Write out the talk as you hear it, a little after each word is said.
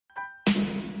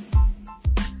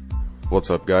What's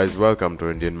up, guys? Welcome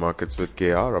to Indian Markets with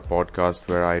KR, a podcast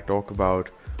where I talk about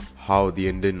how the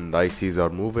Indian indices are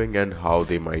moving and how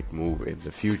they might move in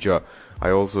the future. I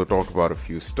also talk about a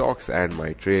few stocks and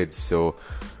my trades. So,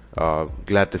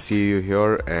 glad to see you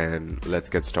here, and let's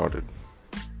get started.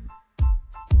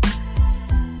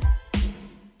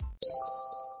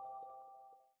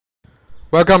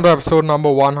 Welcome to episode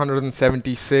number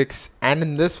 176, and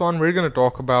in this one we're going to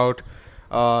talk about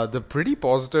the pretty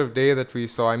positive day that we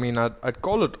saw. I'd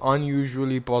call it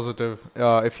unusually positive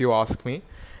if you ask me.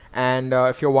 And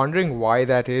if you're wondering why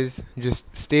that is, just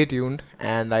stay tuned,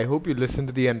 and I hope you listen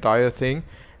to the entire thing,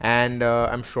 and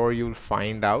I'm sure you'll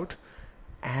find out.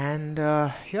 And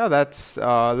let's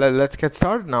get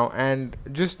started now. And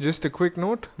just a quick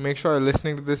note: make sure you're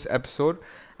listening to this episode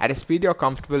at a speed you're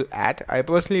comfortable at. I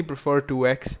personally prefer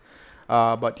 2x,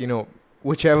 but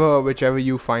whichever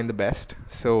you find the best.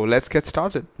 So let's get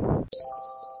started.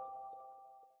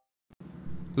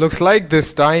 Looks like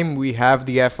this time we have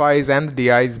the FIs and the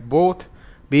DIs both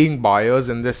being buyers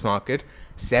in this market.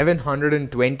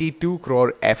 722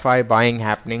 crore FI buying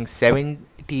happening,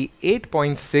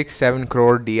 78.67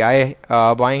 crore DI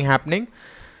buying happening,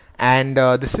 and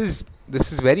this is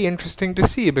very interesting to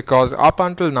see because up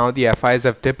until now the FIs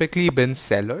have typically been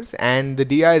sellers and the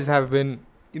DIs have been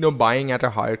buying at a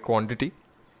higher quantity.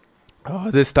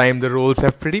 This time the roles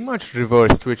have pretty much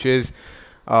reversed, which is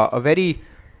a very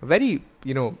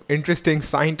interesting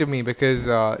sign to me because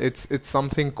it's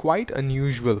something quite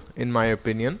unusual in my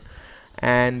opinion.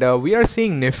 And we are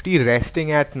seeing Nifty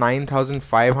resting at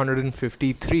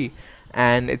 9,553,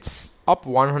 and it's up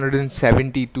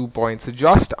 172 points, so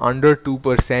just under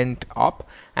 2% up,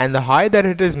 and the high that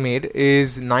it has made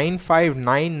is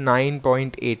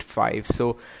 9599.85.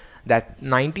 So that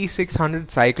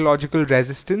 9600 psychological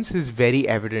resistance is very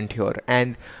evident here.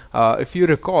 And if you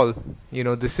recall,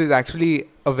 this is actually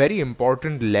a very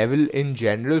important level in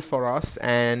general for us,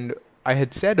 and I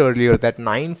had said earlier that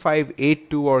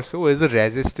 9582 or so is a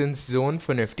resistance zone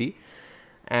for Nifty,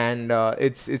 and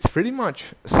it's pretty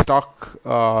much stuck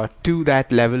to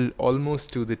that level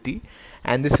almost to the T.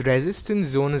 And this resistance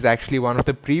zone is actually one of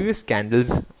the previous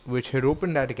candles which had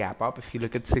opened at a gap up. If you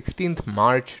look at 16th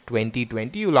March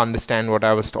 2020, you'll understand what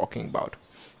I was talking about.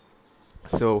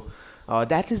 So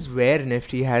that is where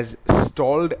Nifty has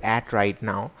stalled at right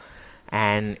now,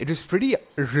 and it is pretty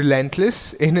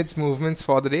relentless in its movements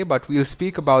for the day, but we'll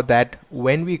speak about that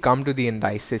when we come to the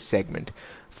indices segment.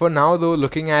 For now though,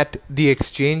 looking at the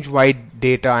exchange-wide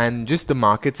data and just the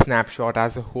market snapshot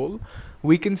as a whole,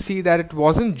 we can see that it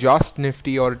wasn't just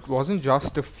Nifty, or it wasn't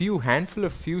just a handful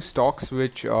of stocks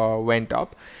which went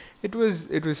up. It was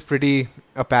pretty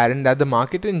apparent that the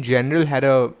market in general had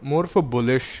a more of a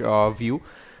bullish view,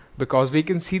 because we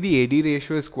can see the AD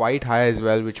ratio is quite high as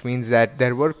well, which means that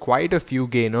there were quite a few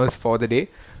gainers for the day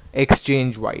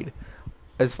exchange wide.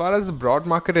 As far as the broad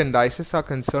market indices are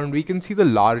concerned, we can see the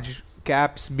large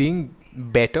caps being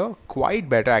better, quite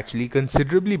better actually,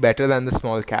 considerably better than the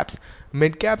small caps.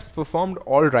 Mid caps performed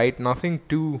all right, nothing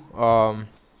too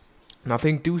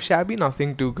shabby,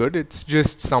 nothing too good. It's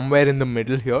just somewhere in the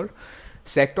middle here.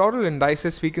 Sectoral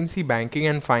indices, we can see banking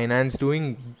and finance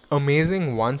doing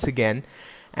amazing once again.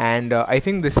 And I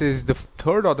think this is the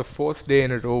third or the fourth day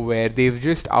in a row where they've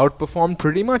just outperformed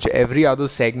pretty much every other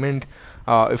segment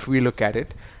if we look at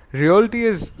it. Realty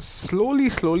is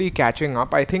slowly catching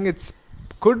up. I think it's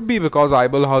could be because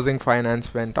IBOL housing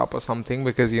finance went up or something,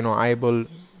 because IBOL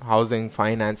housing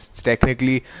finance, it's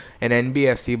technically an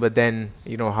NBFC, but then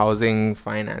housing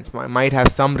finance might have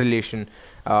some relation,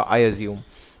 I assume.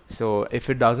 So if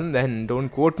it doesn't, then don't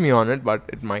quote me on it, but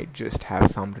it might just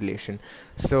have some relation.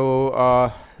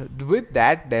 So with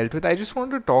that dealt with, I just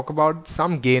want to talk about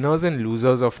some gainers and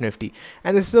losers of Nifty.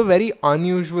 And this is a very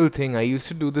unusual thing. I used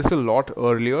to do this a lot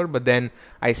earlier, but then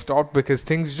I stopped because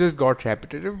things just got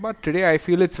repetitive. But today I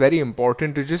feel it's very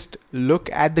important to just look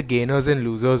at the gainers and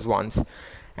losers once.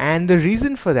 And the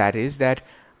reason for that is that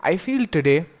I feel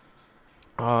today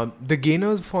the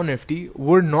gainers for Nifty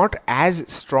were not as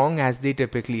strong as they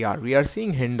typically are. We are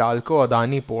seeing Hindalco,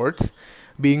 Adani Ports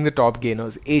being the top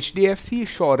gainers. HDFC,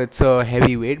 sure, it's a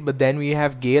heavyweight, but then we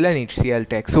have GAIL and HCL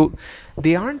Tech. So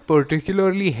they aren't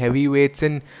particularly heavyweights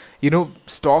in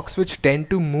stocks which tend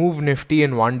to move Nifty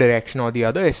in one direction or the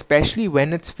other, especially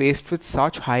when it's faced with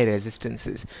such high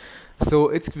resistances. So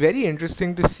it's very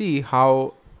interesting to see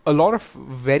how a lot of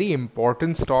very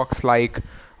important stocks like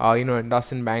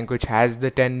IndusInd Bank, which has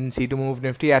the tendency to move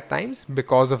Nifty at times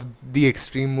because of the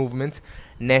extreme movements.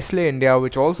 Nestle India,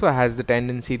 which also has the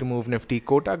tendency to move Nifty.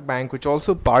 Kotak Bank, which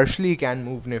also partially can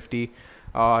move Nifty.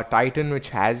 Titan, which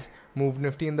has moved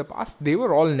Nifty in the past. They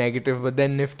were all negative, but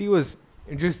then Nifty was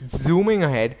just zooming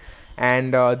ahead,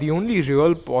 and the only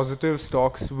real positive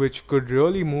stocks which could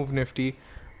really move Nifty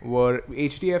were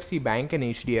HDFC Bank and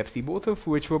HDFC, both of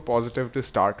which were positive to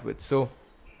start with. So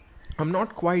I'm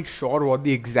not quite sure what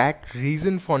the exact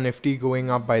reason for Nifty going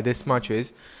up by this much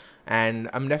is, and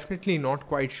I'm definitely not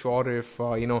quite sure if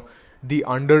the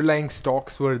underlying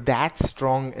stocks were that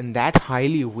strong and that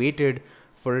highly weighted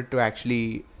for it to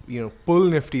actually pull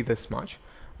Nifty this much.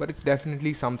 But it's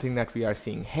definitely something that we are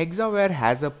seeing. Hexaware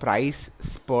has a price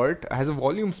spurt, has a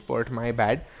volume spurt, my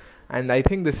bad, and I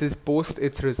think this is post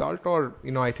its result, or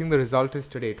I think the result is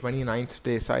today, 29th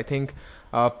day. So I think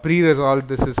pre-result,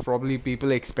 this is probably people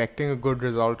expecting a good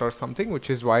result or something, which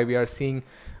is why we are seeing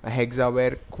a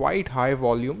Hexaware quite high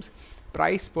volumes.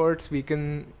 Price spurts, we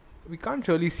can't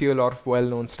really see a lot of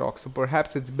well-known stocks, so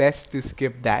perhaps it's best to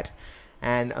skip that.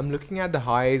 And I'm looking at the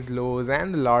highs, lows,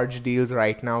 and the large deals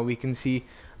right now. We can see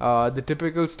the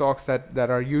typical stocks that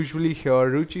are usually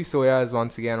here. Ruchi Soya is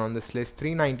once again on this list,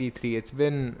 393. It's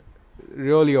been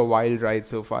really a wild ride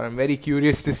so far. I'm very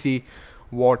curious to see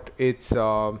what its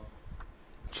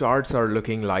charts are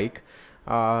looking like.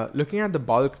 Looking at the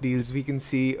bulk deals, we can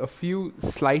see a few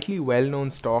slightly well-known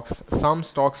stocks. Some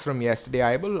stocks from yesterday.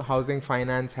 IBL Housing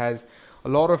Finance has a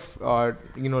lot of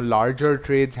larger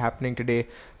trades happening today.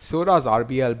 So does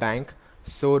RBL Bank.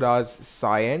 So does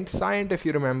Cyient. Cyient, if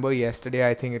you remember yesterday,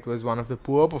 I think it was one of the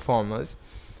poor performers.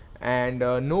 And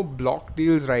no block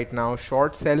deals right now.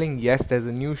 Short selling, yes, there's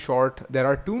a new short. There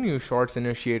are two new shorts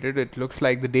initiated. It looks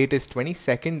like the date is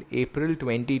 22nd April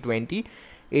 2020.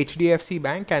 HDFC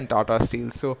Bank and Tata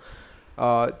Steel. So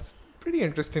it's pretty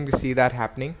interesting to see that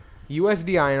happening.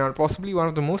 USD INR, possibly one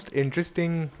of the most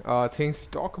interesting things to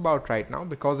talk about right now,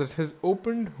 because it has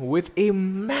opened with a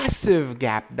massive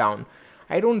gap down.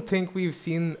 I don't think we've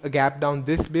seen a gap down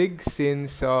this big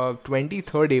since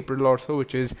 23rd April or so,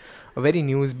 which is a very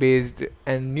news-based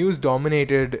and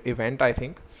news-dominated event, I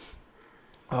think.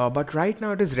 But right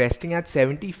now it is resting at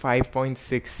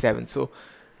 75.67. So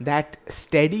that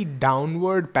steady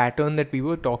downward pattern that we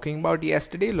were talking about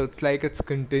yesterday looks like it's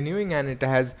continuing, and it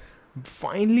has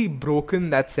finally broken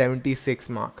that 76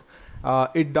 mark.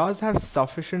 It does have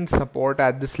sufficient support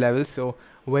at this level, so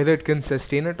whether it can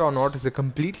sustain it or not is a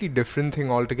completely different thing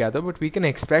altogether, but we can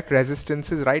expect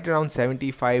resistances right around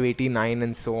 75, 89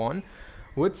 and so on,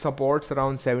 with supports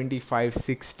around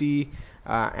 75.60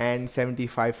 and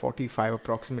 75.45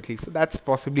 approximately. So that's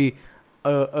possibly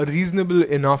a reasonable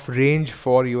enough range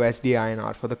for USD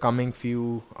INR for the coming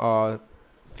few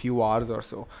hours or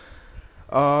so.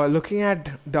 Looking at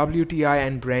WTI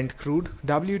and Brent crude,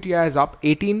 WTI is up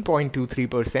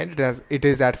 18.23%. It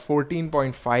is at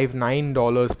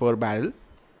 $14.59 per barrel,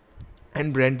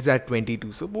 and Brent is at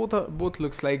 22. So both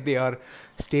looks like they are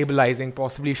stabilizing.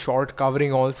 Possibly short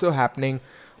covering also happening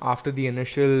after the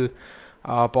initial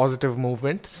positive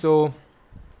movement. So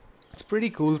it's a pretty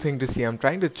cool thing to see. I'm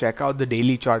trying to check out the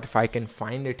daily chart if I can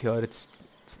find it here. It's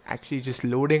actually just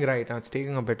loading right now. It's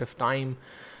taking a bit of time.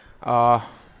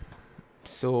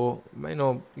 So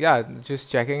yeah, just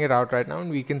checking it out right now,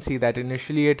 and we can see that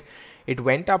initially it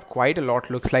went up quite a lot.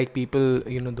 Looks like people,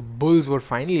 the bulls were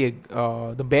finally,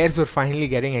 the bears were finally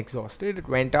getting exhausted. It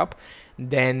went up,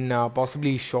 then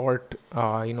possibly short,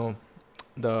 the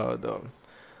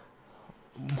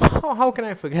how can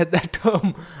I forget that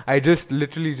term? I just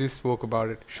literally just spoke about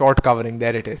it. Short covering,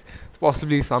 there it is.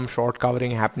 Possibly some short covering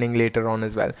happening later on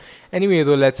as well. Anyway,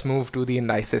 though, let's move to the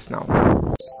indices now.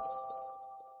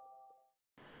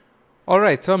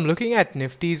 Alright, so I'm looking at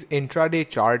Nifty's intraday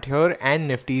chart here and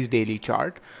Nifty's daily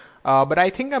chart. But I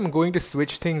think I'm going to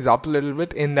switch things up a little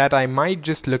bit, in that I might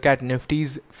just look at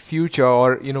Nifty's future,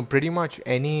 or pretty much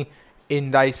any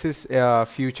indices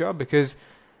future, because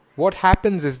what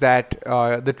happens is that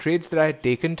the trades that I had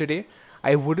taken today,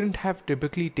 I wouldn't have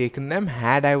typically taken them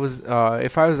had I was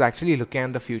if I was actually looking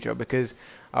at the future, because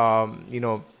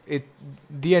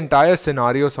the entire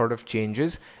scenario sort of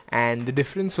changes, and the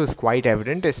difference was quite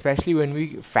evident, especially when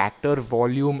we factor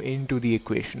volume into the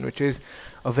equation, which is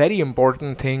a very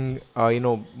important thing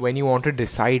when you want to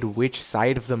decide which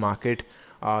side of the market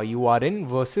you are in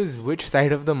versus which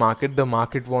side of the market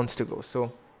wants to go.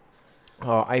 So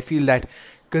I feel that,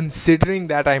 considering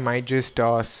that, I might just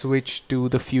switch to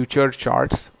the future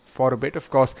charts for a bit. Of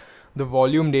course, the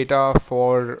volume data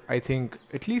for, I think,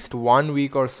 at least 1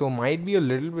 week or so might be a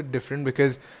little bit different,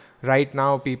 because right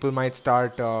now people might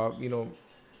start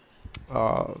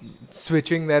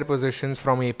switching their positions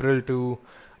from April to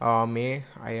May.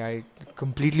 I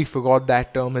completely forgot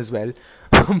that term as well.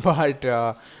 But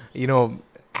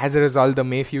as a result, the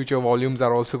May future volumes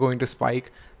are also going to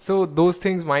spike. So those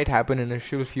things might happen in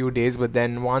initial few days, but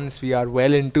then once we are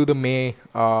well into the May,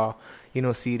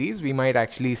 series, we might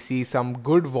actually see some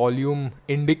good volume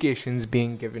indications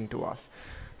being given to us.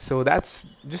 So that's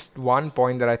just one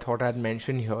point that I thought I'd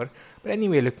mention here. But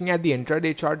anyway, looking at the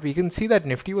intraday chart, we can see that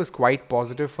Nifty was quite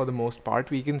positive for the most part.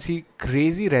 We can see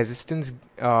crazy resistance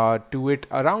to it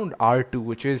around R2,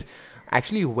 which is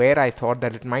actually where I thought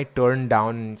that it might turn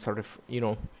down and sort of,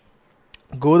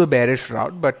 go the bearish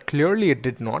route, but clearly it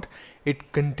did not.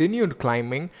 It continued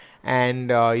climbing,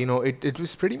 and it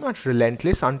was pretty much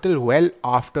relentless until well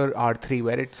after R3,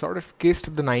 where it sort of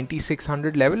kissed the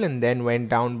 9600 level and then went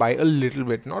down by a little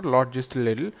bit, not a lot, just a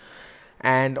little.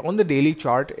 And on the daily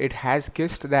chart, it has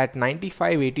kissed that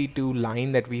 9582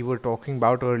 line that we were talking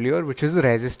about earlier, which is the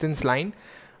resistance line.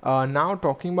 Now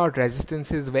talking about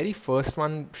resistances, the very first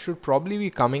one should probably be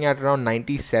coming at around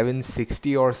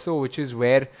 9760 or so, which is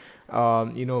where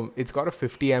it's got a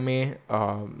 50 MA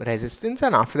resistance,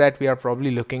 and after that we are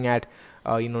probably looking at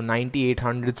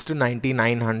 9800s to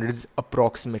 9900s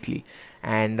approximately.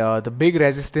 And the big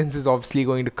resistance is obviously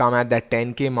going to come at that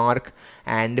 10k mark,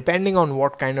 and depending on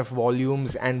what kind of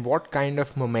volumes and what kind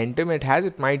of momentum it has,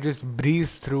 it might just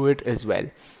breeze through it as well.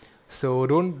 So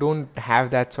don't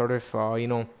have that sort of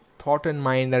thought in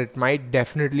mind that it might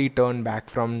definitely turn back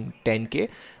from 10k.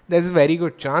 There's a very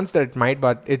good chance that it might,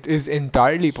 but it is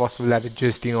entirely possible that it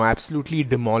just absolutely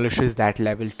demolishes that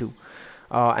level too.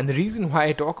 And the reason why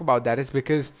I talk about that is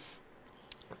because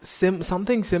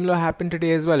something similar happened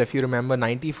today as well. If you remember,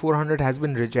 9400 has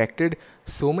been rejected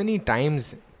so many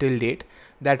times till date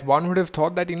that one would have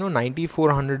thought that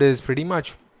 9400 is pretty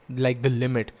much like the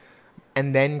limit.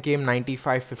 And then came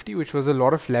 9550, which was a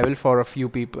lot of level for a few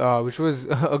people, which was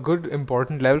a good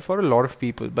important level for a lot of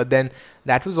people. But then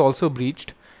that was also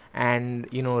breached, and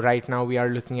right now we are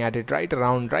looking at it right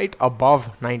above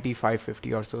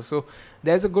 9550 or so. So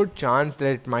there's a good chance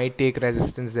that it might take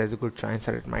resistance. There's a good chance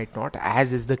that it might not,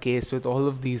 as is the case with all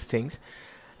of these things.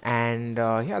 And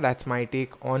yeah, that's my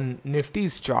take on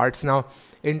Nifty's charts. Now,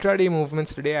 intraday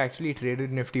movements today, I actually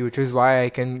traded Nifty, which is why I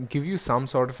can give you some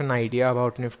sort of an idea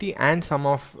about Nifty and some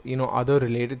of other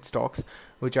related stocks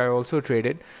which I also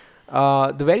traded.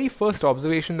 The very first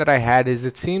observation that I had is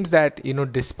it seems that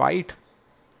despite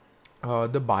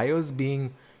the buyers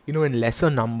being in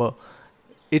lesser number,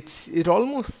 it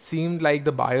almost seemed like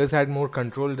the buyers had more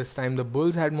control this time. The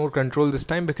bulls had more control this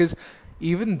time, because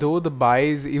even though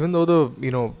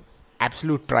the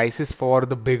absolute prices for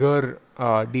the bigger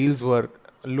deals were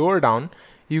lower down,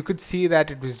 you could see that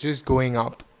it was just going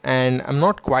up. And I'm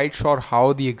not quite sure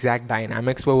how the exact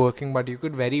dynamics were working, but you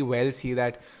could very well see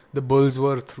that the bulls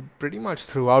were pretty much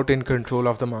throughout in control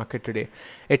of the market today,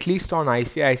 at least on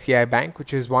ICICI Bank,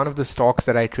 which is one of the stocks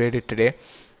that I traded today.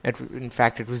 In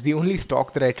fact, it was the only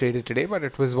stock that I traded today, but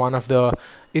it was one of the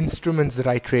instruments that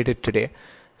I traded today.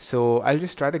 So I'll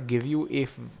just try to give you a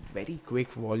very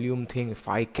quick volume thing if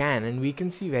I can, and we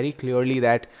can see very clearly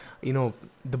that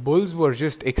the bulls were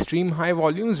just extreme high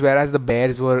volumes, whereas the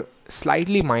bears were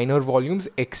slightly minor volumes,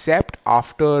 except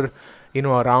after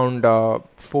around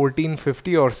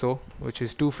 1450 or so, which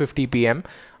is 2:50 p.m.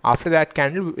 After that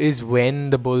candle is when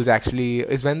the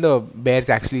bears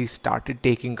actually started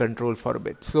taking control for a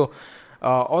bit. So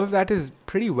all of that is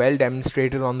pretty well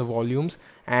demonstrated on the volumes,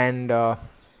 and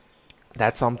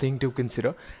that's something to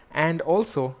consider. And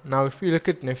also, now if we look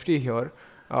at Nifty here,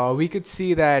 we could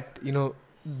see that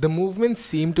the movements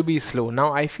seem to be slow.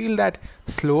 Now I feel that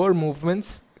slower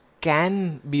movements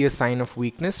can be a sign of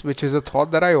weakness, which is a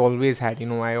thought that I always had.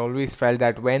 I always felt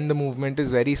that when the movement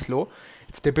is very slow,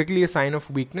 it's typically a sign of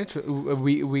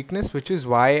weakness, which is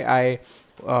why I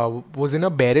was in a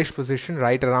bearish position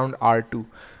right around R2.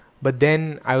 But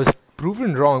then I was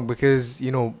proven wrong, because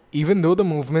even though the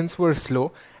movements were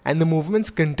slow, and the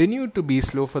movements continued to be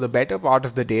slow for the better part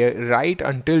of the day, right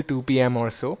until 2 p.m.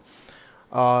 or so,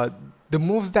 the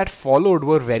moves that followed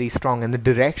were very strong, and the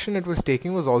direction it was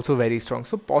taking was also very strong.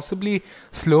 So possibly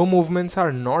slow movements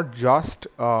are not just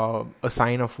a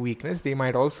sign of weakness. They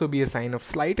might also be a sign of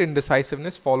slight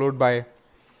indecisiveness, followed by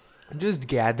just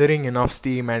gathering enough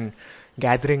steam and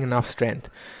gathering enough strength.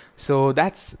 So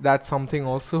that's something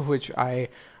also which I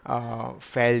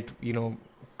felt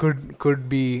could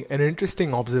be an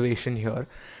interesting observation here.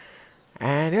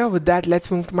 And yeah, with that, let's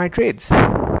move to my trades.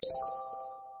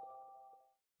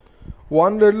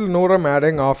 One little note I'm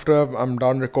adding after I'm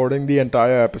done recording the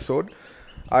entire episode.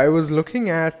 I was looking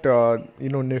at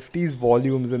Nifty's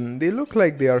volumes, and they look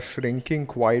like they are shrinking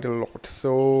quite a lot.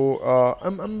 So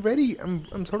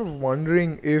I'm sort of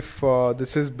wondering if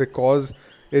this is because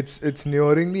it's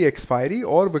nearing the expiry,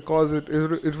 or because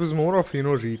it was more of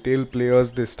retail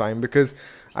players this time. Because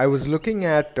I was looking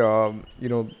at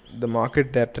the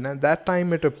market depth, and at that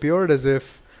time it appeared as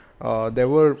if there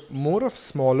were more of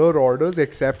smaller orders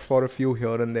except for a few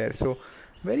here and there. So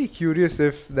very curious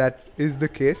if that is the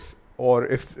case, or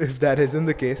if that isn't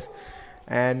the case.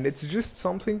 And it's just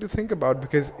something to think about,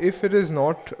 because if it is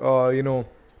not a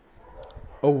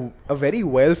very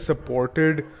well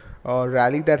supported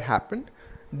rally that happened,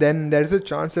 then there's a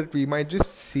chance that we might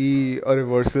just see a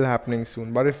reversal happening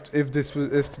soon. But if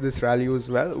this rally was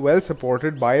well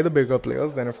supported by the bigger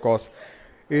players, then of course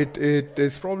it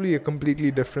is probably a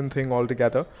completely different thing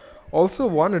altogether. Also,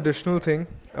 one additional thing,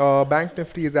 Bank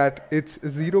Nifty is at its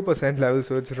 0% level,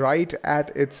 so it's right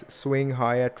at its swing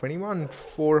high at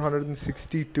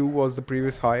 21,462 was the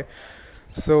previous high.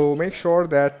 So make sure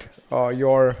that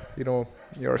your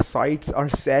sights are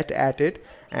set at it,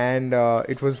 and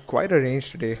it was quite a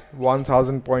range today,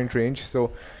 1,000 point range.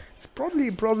 So it's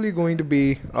probably going to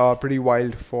be pretty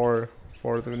wild for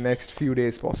the next few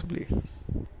days possibly.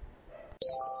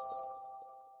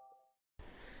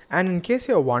 And in case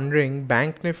you're wondering,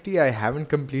 Bank Nifty, I haven't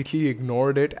completely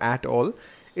ignored it at all.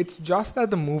 It's just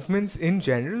that the movements in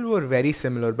general were very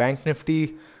similar. Bank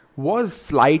Nifty was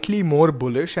slightly more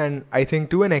bullish, and I think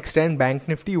to an extent Bank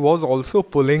Nifty was also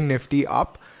pulling Nifty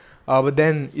up. But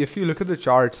then if you look at the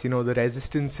charts, the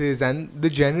resistances and the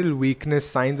general weakness,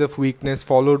 signs of weakness,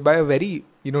 followed by a very,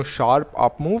 sharp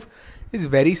up move, is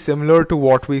very similar to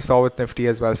what we saw with Nifty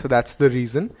as well. So that's the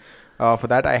reason for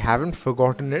that. I haven't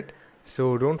forgotten it,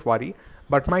 so don't worry.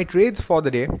 But my trades for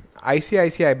the day,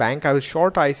 ICICI Bank, I was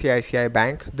short ICICI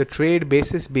Bank. The trade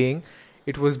basis being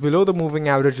it was below the moving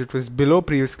average, it was below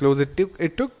previous close.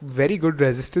 It took very good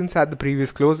resistance at the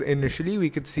previous close. Initially, we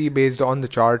could see based on the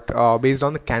chart, based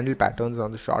on the candle patterns,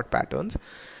 on the short patterns.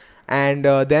 And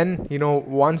then,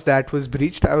 once that was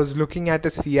breached, I was looking at a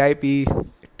CIP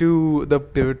to the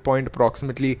pivot point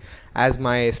approximately as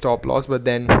my stop loss. But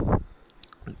then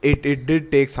it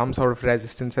did take some sort of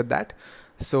resistance at that.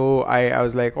 So I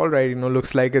was like, all right,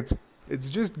 looks like it's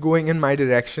just going in my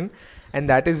direction. And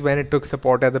that is when it took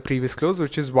support at the previous close,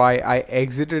 which is why I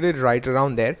exited it right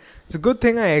around there. It's a good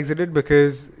thing I exited,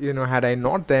 because had I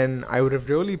not, then I would have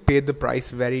really paid the price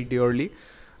very dearly.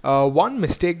 One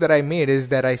mistake that I made is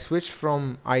that I switched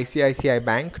from ICICI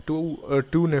Bank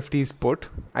to Nifty's put.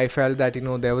 I felt that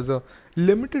there was a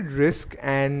limited risk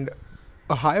and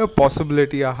a higher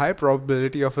possibility, a high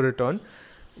probability of a return,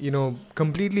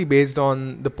 completely based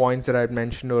on the points that I had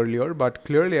mentioned earlier. But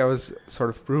clearly I was sort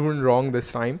of proven wrong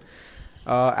this time.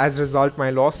 As a result,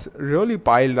 my loss really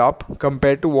piled up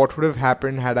compared to what would have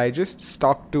happened had I just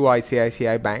stuck to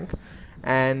ICICI Bank.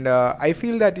 And I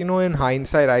feel that, in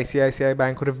hindsight, ICICI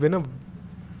Bank would have been an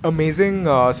amazing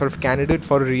sort of candidate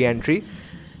for a re-entry,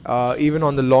 even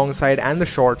on the long side and the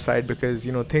short side, because,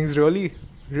 things really,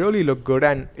 really look good,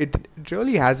 and it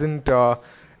really hasn't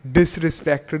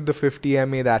disrespected the 50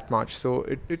 MA that much. So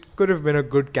it could have been a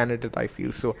good candidate, I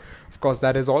feel. So of course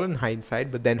that is all in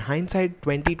hindsight, but then hindsight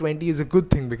 2020 is a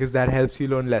good thing, because that helps you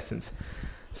learn lessons.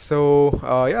 So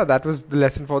yeah, that was the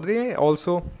lesson for the day.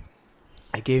 Also,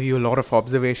 I gave you a lot of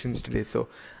observations today, so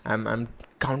I'm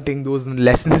counting those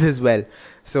lessons as well.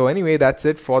 So anyway, that's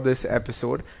it for this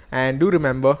episode. And do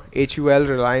remember, HUL,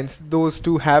 Reliance, those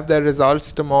two have their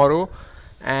results tomorrow,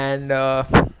 and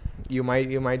you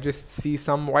might just see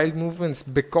some wild movements,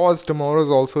 because tomorrow is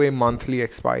also a monthly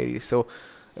expiry. So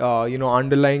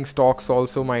underlying stocks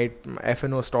also might,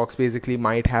 F&O stocks basically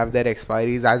might have their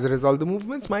expiries. As a result, the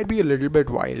movements might be a little bit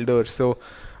wilder. So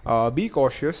be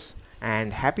cautious,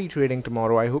 and happy trading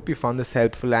tomorrow. I hope you found this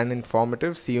helpful and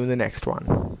informative. See you in the next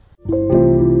one.